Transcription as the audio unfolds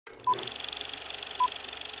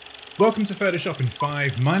Welcome to Photoshop in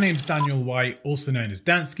 5. My name's Daniel White, also known as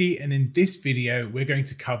Dansky, and in this video we're going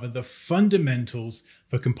to cover the fundamentals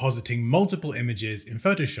for compositing multiple images in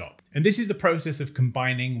Photoshop. And this is the process of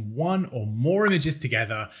combining one or more images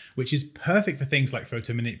together, which is perfect for things like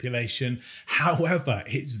photo manipulation. However,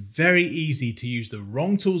 it's very easy to use the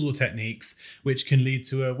wrong tools or techniques, which can lead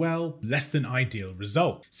to a, well, less than ideal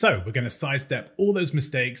result. So we're going to sidestep all those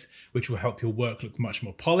mistakes, which will help your work look much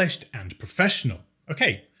more polished and professional.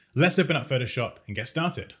 Okay. Let's open up Photoshop and get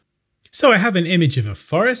started. So I have an image of a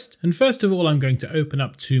forest, and first of all I'm going to open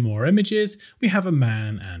up two more images. We have a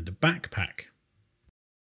man and a backpack.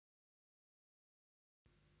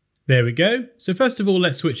 There we go. So first of all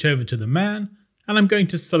let's switch over to the man, and I'm going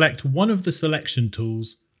to select one of the selection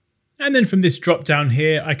tools. And then from this drop down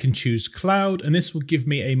here, I can choose cloud, and this will give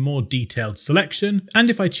me a more detailed selection. And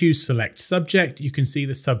if I choose select subject, you can see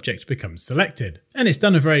the subject becomes selected. And it's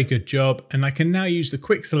done a very good job, and I can now use the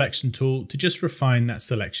quick selection tool to just refine that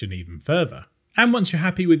selection even further. And once you're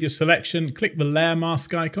happy with your selection, click the layer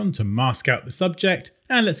mask icon to mask out the subject.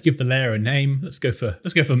 And let's give the layer a name. Let's go for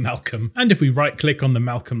Malcolm. And if we right click on the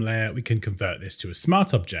Malcolm layer, we can convert this to a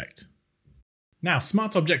smart object. Now,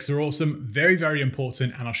 smart objects are awesome, very, very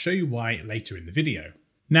important, and I'll show you why later in the video.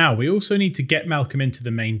 Now, we also need to get Malcolm into the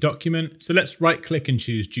main document, so let's right click and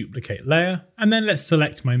choose duplicate layer, and then let's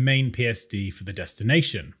select my main PSD for the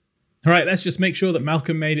destination. All right, let's just make sure that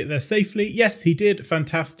Malcolm made it there safely. Yes, he did,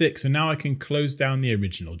 fantastic. So now I can close down the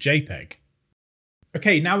original JPEG.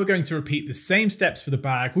 Okay, now we're going to repeat the same steps for the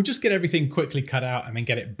bag. We'll just get everything quickly cut out and then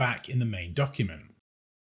get it back in the main document.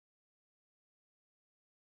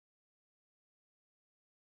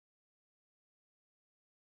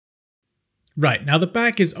 Right, now the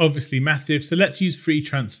bag is obviously massive, so let's use free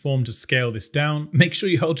transform to scale this down. Make sure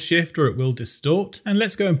you hold shift or it will distort. And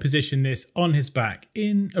let's go and position this on his back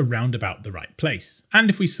in around about the right place. And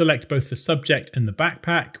if we select both the subject and the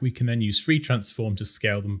backpack, we can then use free transform to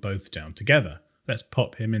scale them both down together. Let's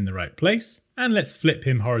pop him in the right place, and let's flip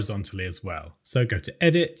him horizontally as well. So go to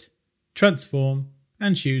edit, transform,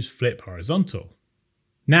 and choose flip horizontal.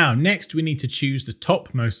 Now next we need to choose the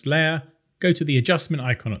topmost layer, go to the adjustment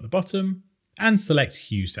icon at the bottom, and select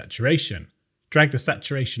hue saturation. Drag the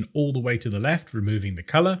saturation all the way to the left, removing the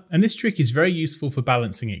color. And this trick is very useful for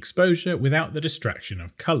balancing exposure without the distraction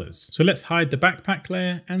of colors. So let's hide the backpack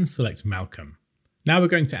layer and select Malcolm. Now we're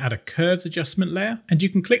going to add a curves adjustment layer, and you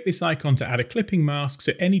can click this icon to add a clipping mask,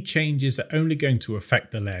 so any changes are only going to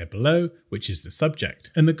affect the layer below, which is the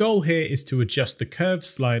subject. And the goal here is to adjust the curve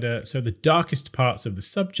slider so the darkest parts of the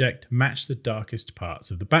subject match the darkest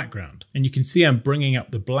parts of the background. And you can see I'm bringing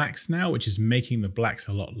up the blacks now, which is making the blacks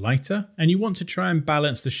a lot lighter. And you want to try and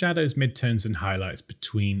balance the shadows, midtones, and highlights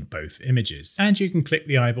between both images. And you can click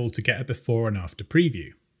the eyeball to get a before and after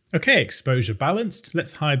preview. Okay, exposure balanced.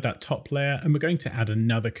 Let's hide that top layer, and we're going to add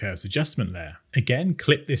another curves adjustment layer. Again,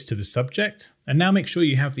 clip this to the subject, and now make sure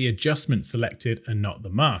you have the adjustment selected and not the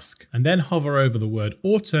mask. And then hover over the word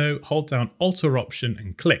auto, hold down Alt or Option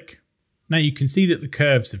and click. Now you can see that the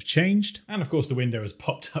curves have changed, and of course the window has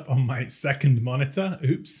popped up on my second monitor.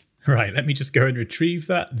 Oops. Right, let me just go and retrieve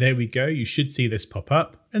that. There we go, you should see this pop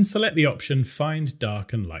up, and select the option Find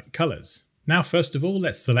Dark and Light Colors. Now, first of all,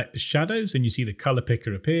 let's select the shadows, and you see the color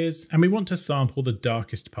picker appears, and we want to sample the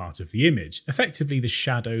darkest part of the image, effectively the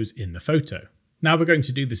shadows in the photo. Now we're going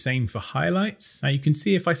to do the same for highlights. Now you can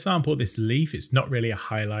see if I sample this leaf, it's not really a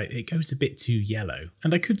highlight, it goes a bit too yellow.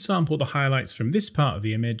 And I could sample the highlights from this part of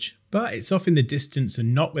the image, but it's off in the distance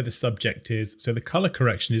and not where the subject is, so the color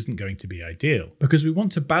correction isn't going to be ideal, because we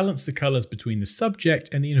want to balance the colors between the subject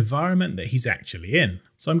and the environment that he's actually in.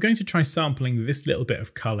 So I'm going to try sampling this little bit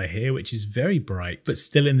of color here, which is very bright, but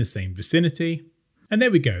still in the same vicinity. And there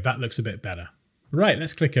we go, that looks a bit better. Right,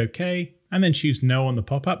 let's click OK, and then choose No on the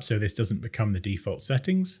pop-up so this doesn't become the default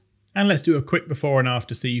settings. And let's do a quick before and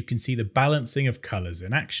after so you can see the balancing of colors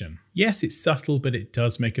in action. Yes, it's subtle, but it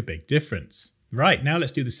does make a big difference. Right, now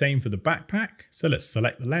let's do the same for the backpack. So let's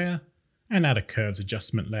select the layer and add a curves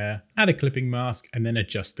adjustment layer, add a clipping mask, and then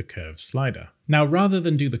adjust the curve slider. Now, rather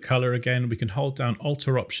than do the color again, we can hold down Alt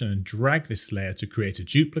or Option and drag this layer to create a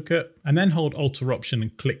duplicate, and then hold Alt or Option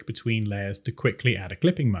and click between layers to quickly add a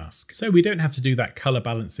clipping mask. So we don't have to do that color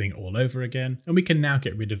balancing all over again, and we can now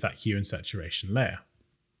get rid of that hue and saturation layer.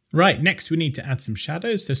 Right, next we need to add some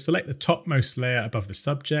shadows, so select the topmost layer above the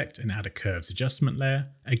subject and add a curves adjustment layer.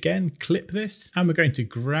 Again, clip this, and we're going to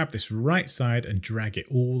grab this right side and drag it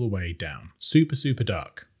all the way down. Super, super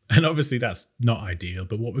dark. And obviously that's not ideal,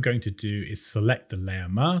 but what we're going to do is select the layer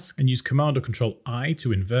mask and use Command or Control I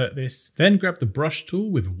to invert this. Then grab the brush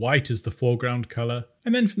tool with white as the foreground color,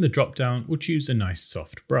 and then from the drop down, we'll choose a nice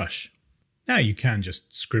soft brush. Now you can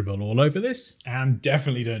just scribble all over this, and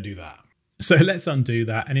definitely don't do that. So let's undo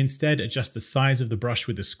that and instead adjust the size of the brush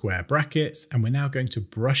with the square brackets, and we're now going to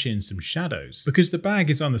brush in some shadows because the bag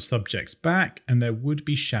is on the subject's back and there would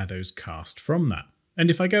be shadows cast from that. And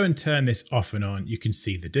if I go and turn this off and on, you can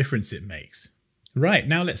see the difference it makes. Right,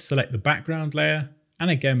 now let's select the background layer, and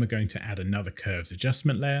again we're going to add another curves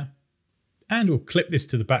adjustment layer. And we'll clip this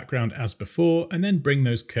to the background as before and then bring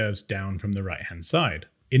those curves down from the right hand side.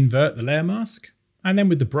 Invert the layer mask. And then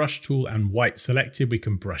with the brush tool and white selected, we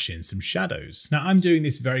can brush in some shadows. Now I'm doing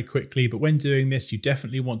this very quickly, but when doing this, you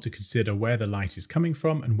definitely want to consider where the light is coming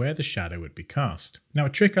from and where the shadow would be cast. Now a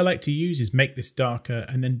trick I like to use is make this darker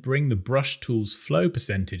and then bring the brush tool's flow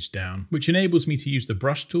percentage down, which enables me to use the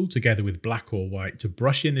brush tool together with black or white to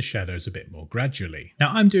brush in the shadows a bit more gradually.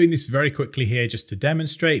 Now I'm doing this very quickly here just to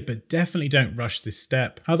demonstrate, but definitely don't rush this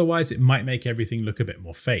step, otherwise it might make everything look a bit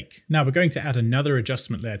more fake. Now we're going to add another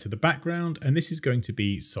adjustment layer to the background, and this is going to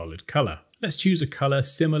be solid color. Let's choose a color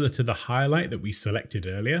similar to the highlight that we selected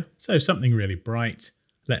earlier, so something really bright.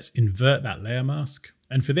 Let's invert that layer mask.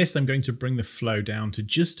 And for this, I'm going to bring the flow down to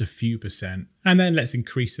just a few %. And then let's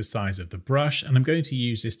increase the size of the brush. And I'm going to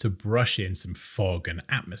use this to brush in some fog and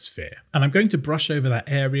atmosphere. And I'm going to brush over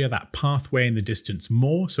that area, that pathway in the distance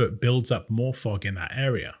more, so it builds up more fog in that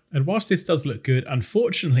area. And whilst this does look good,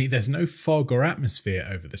 unfortunately, there's no fog or atmosphere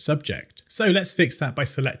over the subject. So let's fix that by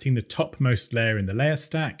selecting the topmost layer in the layer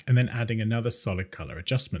stack and then adding another solid color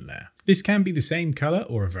adjustment layer. This can be the same color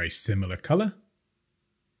or a very similar color.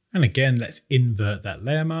 And again, let's invert that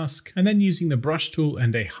layer mask. And then using the brush tool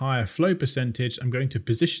and a higher flow percentage, I'm going to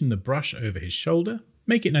position the brush over his shoulder,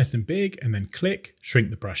 make it nice and big, and then click, shrink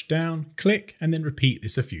the brush down, click, and then repeat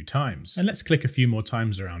this a few times. And let's click a few more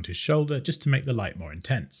times around his shoulder just to make the light more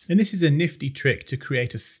intense. And this is a nifty trick to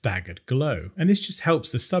create a staggered glow. And this just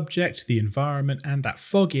helps the subject, the environment, and that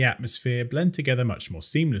foggy atmosphere blend together much more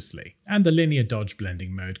seamlessly. And the linear dodge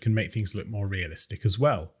blending mode can make things look more realistic as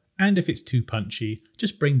well. And if it's too punchy,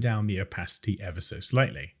 just bring down the opacity ever so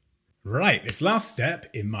slightly. Right, this last step,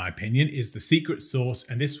 in my opinion, is the secret sauce,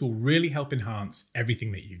 and this will really help enhance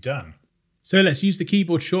everything that you've done. So let's use the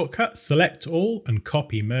keyboard shortcut, select all and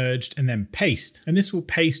copy merged and then paste. And this will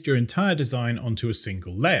paste your entire design onto a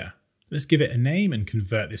single layer. Let's give it a name and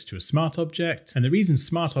convert this to a smart object. And the reason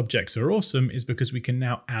smart objects are awesome is because we can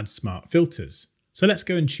now add smart filters. So let's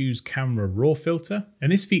go and choose Camera Raw Filter.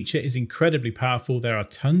 And this feature is incredibly powerful. There are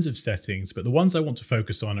tons of settings, but the ones I want to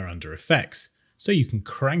focus on are under Effects. So you can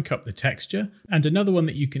crank up the texture. And another one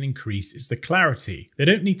that you can increase is the clarity. They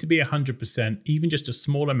don't need to be 100%, even just a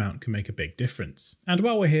small amount can make a big difference. And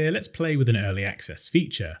while we're here, let's play with an early access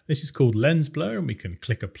feature. This is called Lens Blur, and we can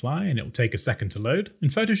click apply and it will take a second to load.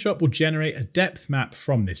 And Photoshop will generate a depth map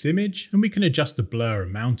from this image, and we can adjust the blur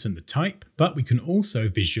amount and the type, but we can also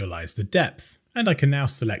visualize the depth. And I can now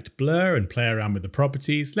select blur and play around with the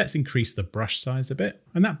properties. Let's increase the brush size a bit.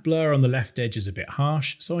 And that blur on the left edge is a bit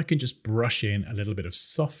harsh, so I can just brush in a little bit of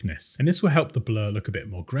softness. And this will help the blur look a bit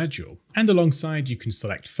more gradual. And alongside you can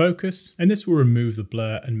select focus, and this will remove the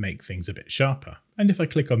blur and make things a bit sharper. And if I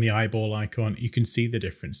click on the eyeball icon, you can see the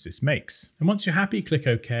difference this makes. And once you're happy, click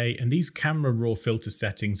OK, and these Camera Raw filter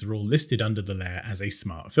settings are all listed under the layer as a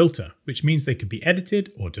smart filter, which means they can be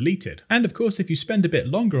edited or deleted. And of course, if you spend a bit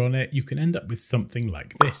longer on it, you can end up with something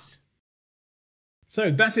like this.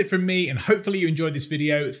 So that's it from me, and hopefully you enjoyed this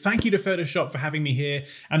video. Thank you to Photoshop for having me here,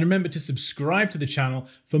 and remember to subscribe to the channel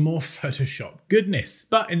for more Photoshop goodness.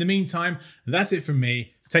 But in the meantime, that's it from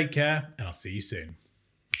me. Take care, and I'll see you soon.